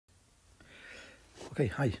Okay,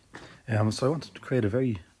 hi. So I wanted to create a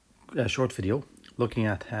very short video looking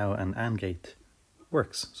at how an AND gate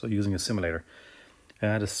works, so using a simulator.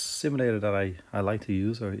 The simulator that I like to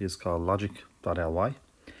use is called logic.ly,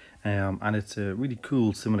 and it's a really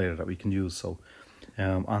cool simulator that we can use. So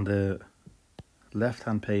on the left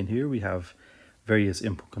hand pane here we have various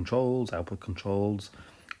input controls, output controls,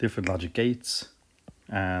 different logic gates,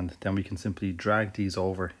 and then we can simply drag these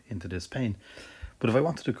over into this pane. But if I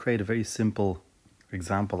wanted to create a very simple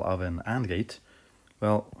example of an AND gate,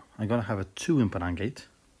 well, I'm going to have a 2-input AND gate.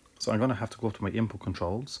 So I'm going to have to go to my input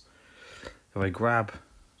controls. If I grab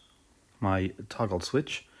my toggle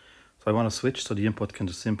switch, so I want to switch so the input can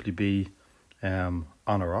just simply be on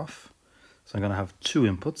or off. So I'm going to have 2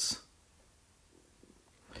 inputs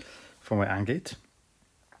for my AND gate.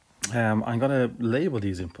 I'm going to label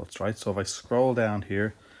these inputs, right? So if I scroll down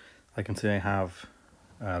here, I can see I have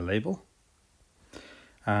a label,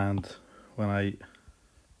 and when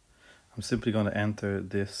I'm simply going to enter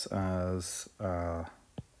this as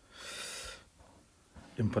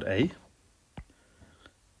input A,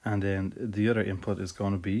 and then the other input is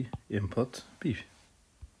going to be input B.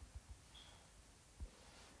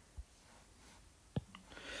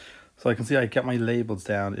 So I can see I get my labels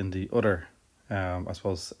down in the other, I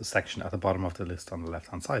suppose, section at the bottom of the list on the left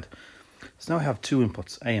hand side. So now I have 2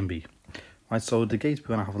 inputs, A and B. Right, so the gate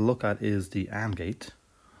we're going to have a look at is the AND gate.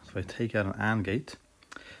 So I take out an AND gate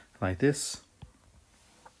like this,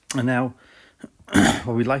 and now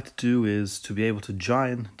what we'd like to do is to be able to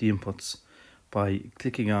join the inputs by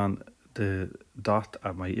clicking on the dot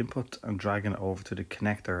at my input and dragging it over to the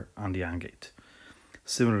connector on the AND gate.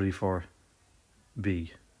 Similarly for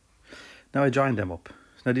B. Now I join them up.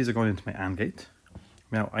 Now these are going into my AND gate.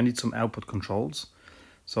 Now I need some output controls.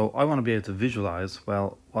 So I want to be able to visualize,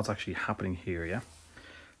 well, what's actually happening here, yeah?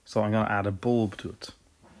 So I'm going to add a bulb to it.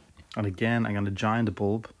 And again, I'm going to join the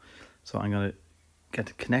bulb. So I'm going to get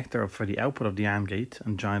the connector for the output of the AND gate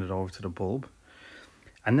and join it over to the bulb.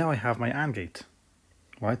 And now I have my AND gate,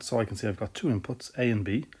 right? So I can see I've got 2 inputs, A and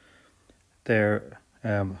B. They're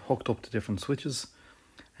hooked up to different switches.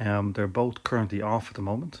 They're both currently off at the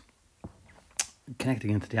moment, connecting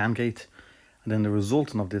into the AND gate. And then the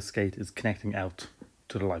resultant of this gate is connecting out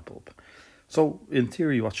to the light bulb. So in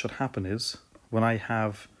theory, what should happen is when I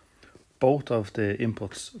have both of the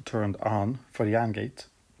inputs turned on for the AND gate,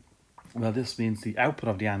 well, this means the output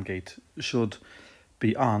of the AND gate should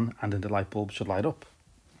be on, and then the light bulb should light up.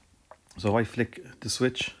 So if I flick the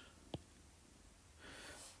switch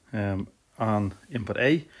on input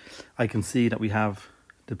A, I can see that we have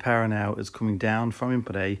the power now is coming down from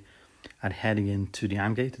input A and heading into the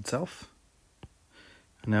AND gate itself.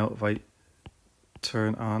 And now if I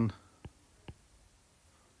turn on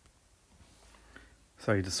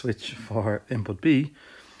the switch for input B,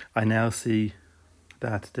 I now see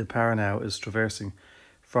that the power now is traversing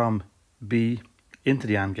from B into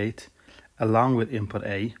the AND gate along with input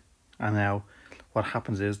A, and now what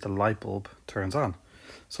happens is the light bulb turns on.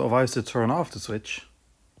 So if I was to turn off the switch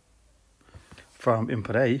from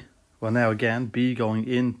input A, well, now again B going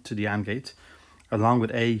into the AND gate along with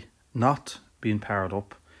A not being powered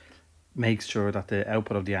up makes sure that the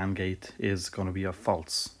output of the AND gate is going to be a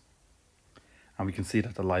false, and we can see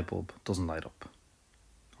that the light bulb doesn't light up.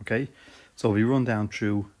 Okay, so we run down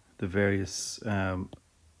through the various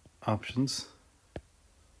options.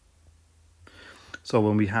 So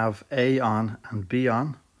when we have A on and B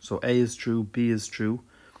on, so A is true, B is true,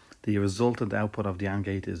 the resultant output of the AND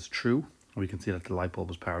gate is true. We can see that the light bulb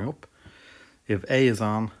is powering up. If A is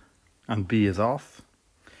on and B is off,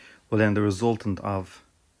 well, then the resultant of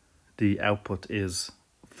the output is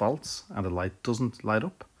false and the light doesn't light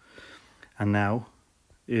up. And now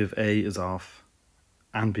if A is off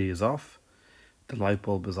and B is off, the light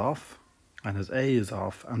bulb is off, and as A is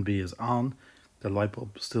off and B is on, the light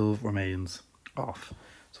bulb still remains off.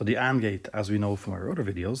 So the AND gate, as we know from our other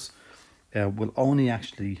videos, will only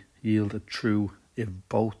actually yield a true if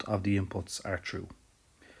both of the inputs are true.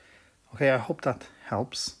 Okay, I hope that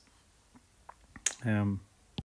helps.